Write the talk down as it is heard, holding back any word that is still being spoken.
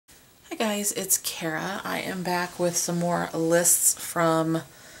guys, it's Kara. I am back with some more lists from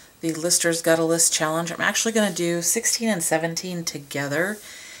the Lister's Got a List Challenge. I'm actually going to do 16 and 17 together,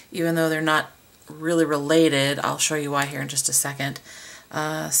 even though they're not really related. I'll show you why here in just a second.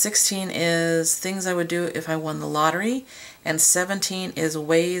 16 is things I would do if I won the lottery, and 17 is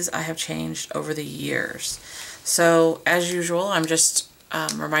ways I have changed over the years. So, as usual, I'm just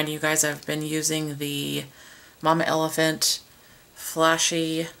reminding you guys I've been using the Mama Elephant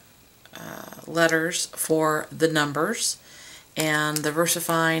flashy letters for the numbers, and the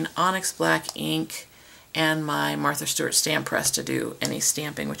VersaFine Onyx Black ink, and my Martha Stewart stamp press to do any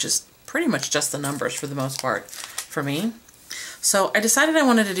stamping, which is pretty much just the numbers for the most part for me. So I decided I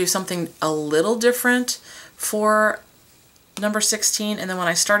wanted to do something a little different for number 16, and then when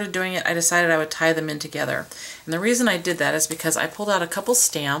I started doing it, I decided I would tie them in together. And the reason I did that is because I pulled out a couple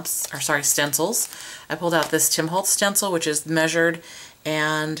stencils. I pulled out this Tim Holtz stencil, which is measured,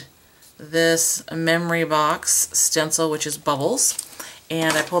 and this memory box stencil, which is bubbles.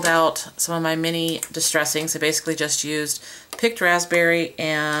 And I pulled out some of my mini distressings. I basically just used picked raspberry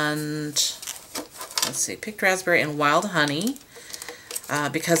and, picked raspberry and wild honey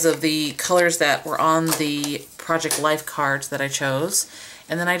because of the colors that were on the Project Life cards that I chose.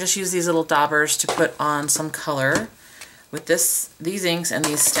 And then I just used these little daubers to put on some color with these inks and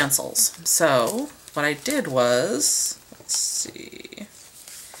these stencils. So what I did was, let's see.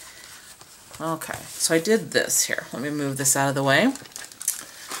 Okay, so I did this here. Let me move this out of the way.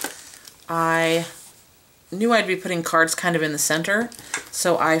 I knew I'd be putting cards kind of in the center,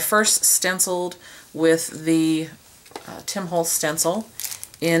 so I first stenciled with the Tim Holtz stencil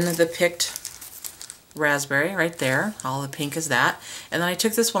in the picked raspberry right there. All the pink is that. And then I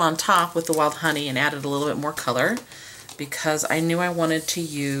took this one on top with the wild honey and added a little bit more color because I knew I wanted to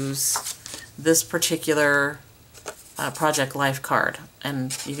use this particular Project Life card.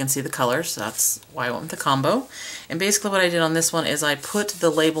 And you can see the colors, so that's why I went with the combo. And basically what I did on this one is I put the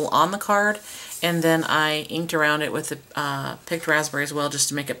label on the card, and then I inked around it with the picked raspberry as well, just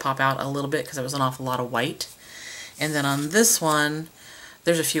to make it pop out a little bit because there was an awful lot of white. And then on this one,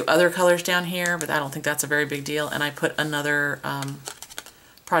 there's a few other colors down here, but I don't think that's a very big deal. And I put another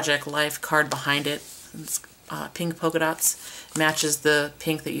Project Life card behind it. It's pink polka dots, matches the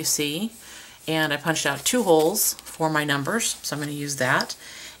pink that you see. And I punched out 2 holes for my numbers, so I'm going to use that.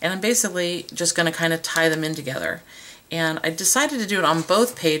 And I'm basically just going to kind of tie them in together. And I decided to do it on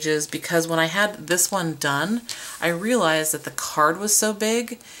both pages because when I had this one done, I realized that the card was so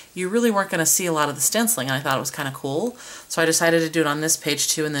big, you really weren't going to see a lot of the stenciling, and I thought it was kind of cool. So I decided to do it on this page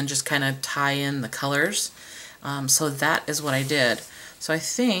too, and then just kind of tie in the colors. So that is what I did. So I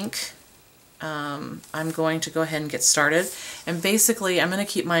think I'm going to go ahead and get started. And basically, I'm going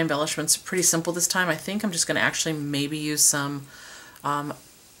to keep my embellishments pretty simple this time. I think I'm just going to actually maybe use some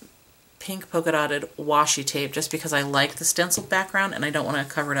pink polka dotted washi tape just because I like the stenciled background and I don't want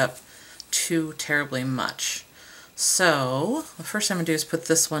to cover it up too terribly much. So the first thing I'm going to do is put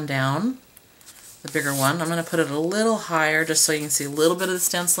this one down, the bigger one. I'm going to put it a little higher just so you can see a little bit of the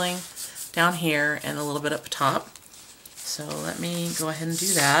stenciling down here and a little bit up top. So let me go ahead and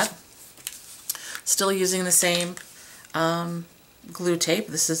do that. Still using the same glue tape.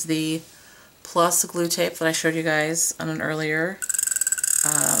 This is the Plus glue tape that I showed you guys on an earlier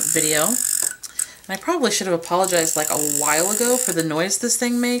video. And I probably should have apologized like a while ago for the noise this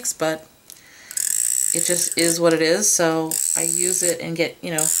thing makes, but it just is what it is. So I use it and get,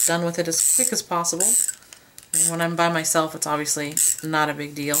 done with it as quick as possible. And when I'm by myself, it's obviously not a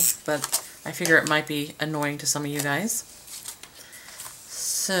big deal, but I figure it might be annoying to some of you guys.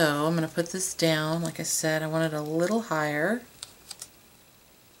 So I'm going to put this down. Like I said, I want it a little higher.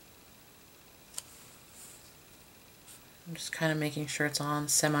 I'm just kind of making sure it's on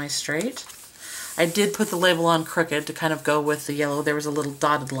semi-straight. I did put the label on crooked to kind of go with the yellow. There was a little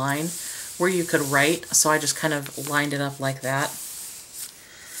dotted line where you could write, so I just kind of lined it up like that.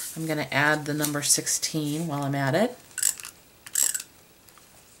 I'm going to add the number 16 while I'm at it.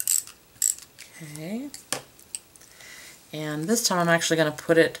 Okay. And this time I'm actually going to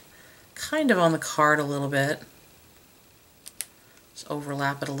put it kind of on the card a little bit. Just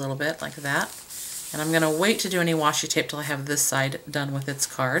overlap it a little bit like that. And I'm going to wait to do any washi tape till I have this side done with its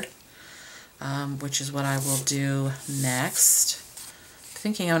card, which is what I will do next. I'm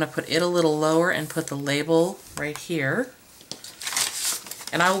thinking I'm going to put it a little lower and put the label right here.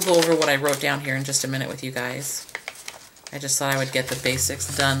 And I will go over what I wrote down here in just a minute with you guys. I just thought I would get the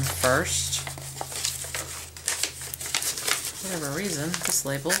basics done first. For whatever reason, this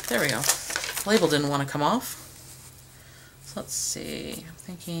label, there we go. Label didn't want to come off. So let's see, I'm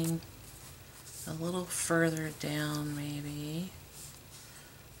thinking a little further down maybe.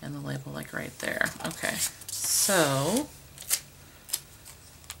 and the label like right there. Okay, so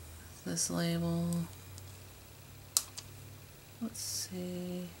this label, let's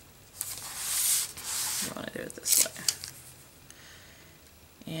see, I want to do it this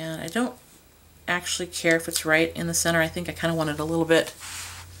way. And I don't actually care if it's right in the center. I think I kind of want it a little bit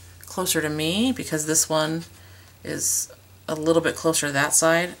closer to me because this one is a little bit closer to that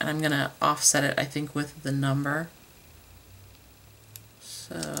side, and I'm going to offset it, I think, with the number.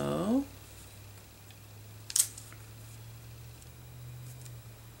 So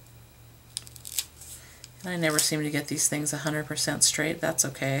and I never seem to get these things 100% straight. That's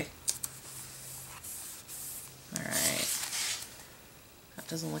okay. Alright. That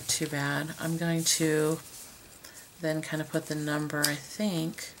doesn't look too bad. I'm going to then kind of put the number, I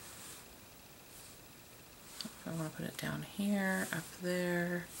think. I want to put it down here, up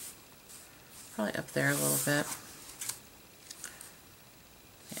there, probably up there a little bit.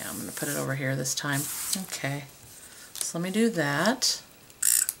 Yeah, I'm going to put it over here this time. Okay, so let me do that.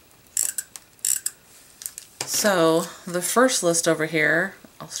 So the first list over here,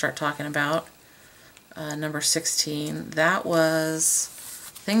 I'll start talking about, number 16, that was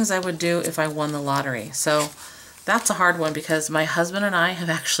things I would do if I won the lottery. So that's a hard one because my husband and I have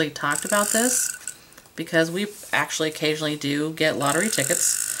actually talked about this because we actually occasionally do get lottery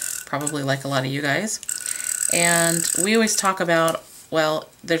tickets, probably like a lot of you guys. And we always talk about, well,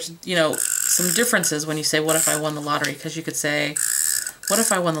 there's, you know, some differences when you say, what if I won the lottery? Because you could say, what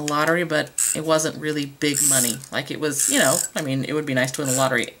if I won the lottery, but it wasn't really big money? Like it was, you know, I mean, it would be nice to win the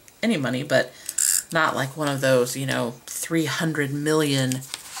lottery, any money, but not like one of those, you know, 300 million,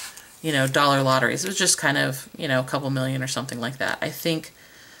 you know, dollar lotteries. It was just kind of, you know, a couple million or something like that. I think,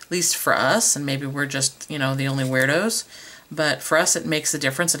 at least for us, and maybe we're just, you know, the only weirdos, but for us it makes a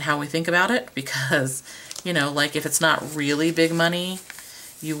difference in how we think about it because, you know, like if it's not really big money,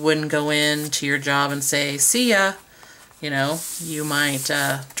 you wouldn't go into your job and say, see ya. You know, you might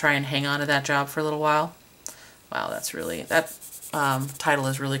try and hang on to that job for a little while. Wow, that's really, that title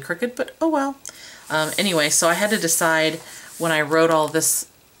is really crooked, but oh well. Anyway, so I had to decide when I wrote all this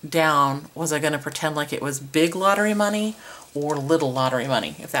down, was I going to pretend like it was big lottery money or little lottery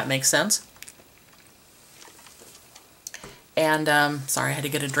money, if that makes sense. And, sorry, I had to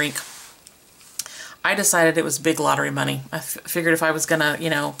get a drink. I decided it was big lottery money. I figured if I was going to, you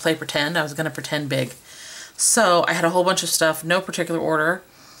know, play pretend, I was going to pretend big. So I had a whole bunch of stuff, no particular order,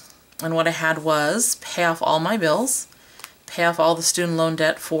 and what I had was pay off all my bills, pay off all the student loan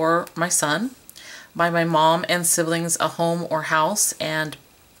debt for my son, buy my mom and siblings a home or house, and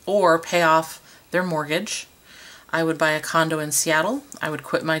or pay off their mortgage. I would buy a condo in Seattle. I would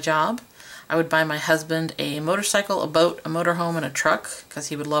quit my job. I would buy my husband a motorcycle, a boat, a motorhome, and a truck, because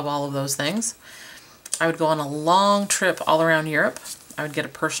he would love all of those things. I would go on a long trip all around Europe. I would get a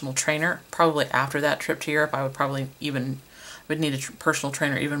personal trainer. Probably after that trip to Europe, I would probably would need a personal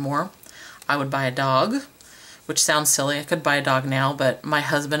trainer even more. I would buy a dog, which sounds silly. I could buy a dog now, but my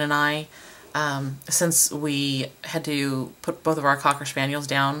husband and I, since we had to put both of our Cocker Spaniels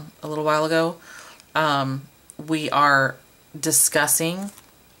down a little while ago, we are discussing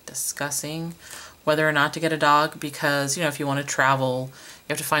whether or not to get a dog because, you know, if you want to travel,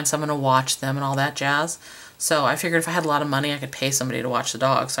 you have to find someone to watch them and all that jazz. So I figured if I had a lot of money, I could pay somebody to watch the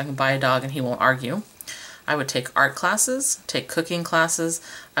dog, so I can buy a dog and he won't argue. I would take art classes, take cooking classes.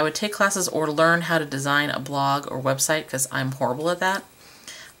 I would take classes or learn how to design a blog or website because I'm horrible at that.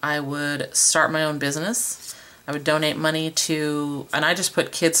 I would start my own business. I would donate money to, and I just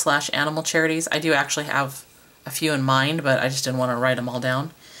put kids/animal charities. I do actually have a few in mind, but I just didn't want to write them all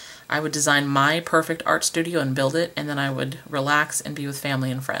down. I would design my perfect art studio and build it, and then I would relax and be with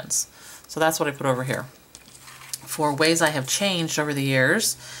family and friends. So that's what I put over here. For ways I have changed over the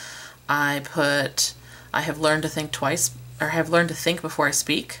years, I have learned to think twice, or have learned to think before I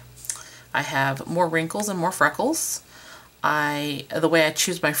speak. I have more wrinkles and more freckles. The way I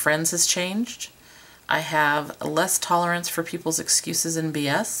choose my friends has changed. I have less tolerance for people's excuses and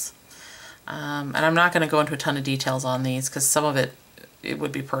BS. And I'm not going to go into a ton of details on these because some of it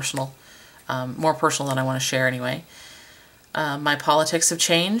would be personal. More personal than I want to share anyway. My politics have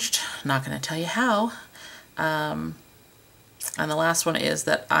changed. Not going to tell you how. And the last one is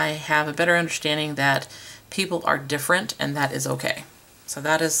that I have a better understanding that people are different and that is okay. So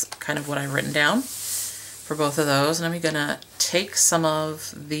that is kind of what I've written down for both of those. And I'm going to take some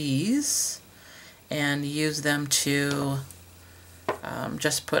of these and use them to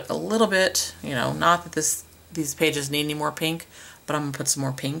just put a little bit, you know, not that these pages need any more pink, but I'm going to put some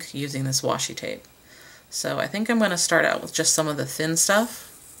more pink using this washi tape. So I think I'm going to start out with just some of the thin stuff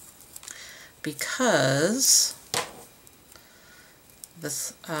because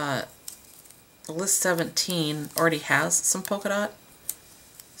This List 17 already has some polka dot,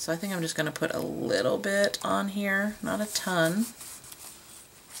 so I think I'm just going to put a little bit on here, not a ton,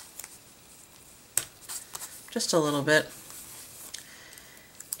 just a little bit.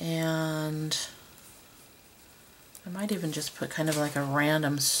 And I might even just put kind of like a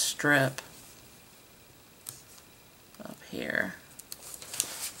random strip up here.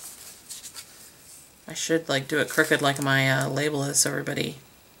 I should like do it crooked like my label is, so everybody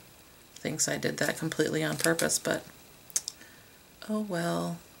thinks I did that completely on purpose, but oh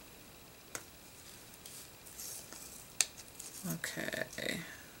well. Okay.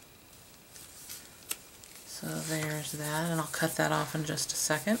 So there's that, and I'll cut that off in just a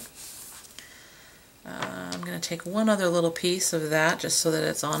second. I'm going to take one other little piece of that just so that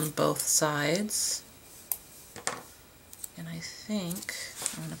it's on both sides. And I think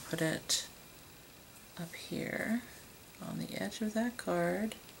I'm going to put it up here on the edge of that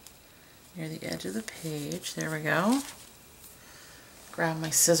card, near the edge of the page. There we go. Grab my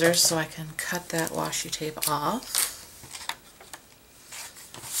scissors so I can cut that washi tape off.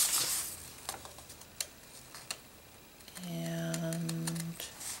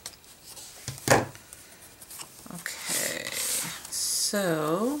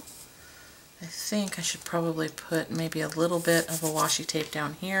 So I think I should probably put maybe a little bit of a washi tape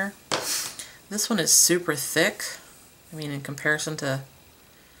down here. This one is super thick, I mean in comparison to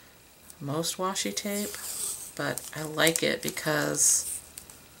most washi tape, but I like it because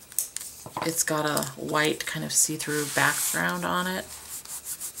it's got a white kind of see-through background on it.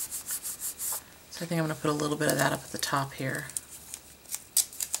 So I think I'm going to put a little bit of that up at the top here,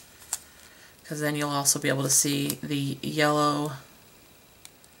 because then you'll also be able to see the yellow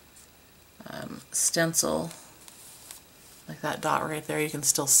stencil, like that dot right there. You can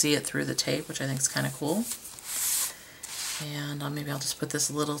still see it through the tape, which I think is kind of cool. And maybe I'll just put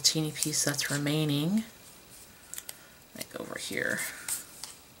this little teeny piece that's remaining, like over here,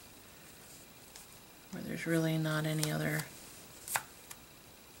 where there's really not any other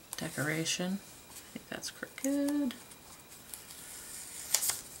decoration. I think that's crooked.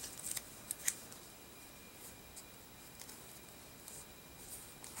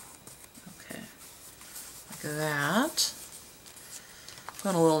 That.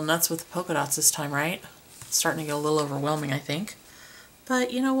 Going a little nuts with the polka dots this time, right? It's starting to get a little overwhelming, I think.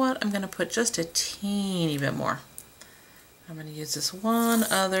 But you know what? I'm going to put just a teeny bit more. I'm going to use this one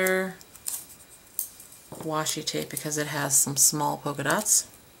other washi tape because it has some small polka dots.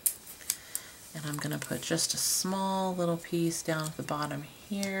 And I'm going to put just a small little piece down at the bottom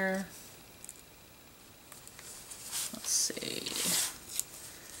here. Let's see.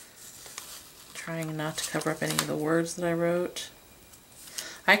 Trying not to cover up any of the words that I wrote.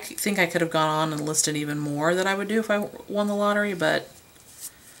 I think I could have gone on and listed even more that I would do if I won the lottery, but,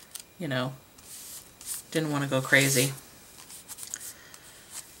 you know, didn't want to go crazy.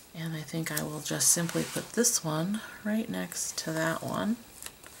 And I think I will just simply put this one right next to that one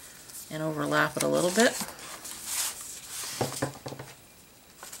and overlap it a little bit.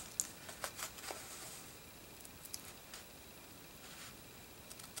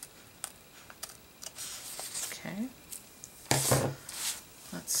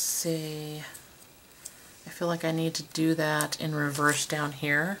 Let's see. I feel like I need to do that in reverse down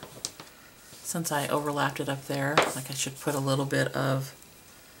here. Since I overlapped it up there, like I should put a little bit of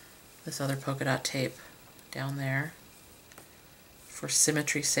this other polka dot tape down there. For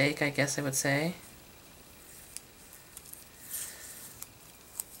symmetry's sake, I guess I would say.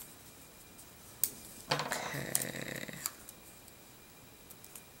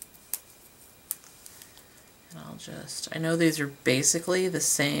 I know these are basically the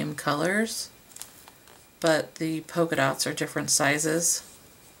same colors, but the polka dots are different sizes.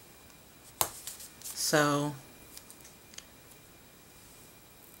 So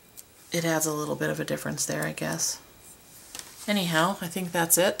it adds a little bit of a difference there, I guess. Anyhow, I think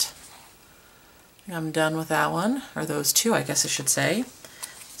that's it. I'm done with that one, or those two, I guess I should say.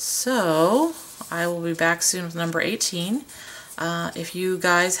 So I will be back soon with number 18. If you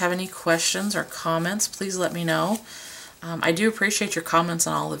guys have any questions or comments, please let me know. I do appreciate your comments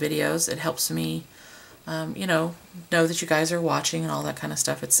on all the videos. It helps me, you know that you guys are watching and all that kind of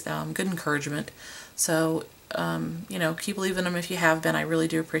stuff. It's good encouragement. So, you know, keep leaving them if you have been. I really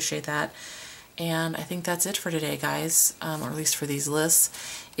do appreciate that. And I think that's it for today, guys, or at least for these lists.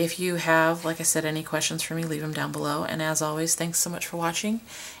 If you have, like I said, any questions for me, leave them down below. And as always, thanks so much for watching,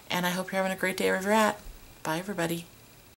 and I hope you're having a great day wherever you're at. Bye, everybody.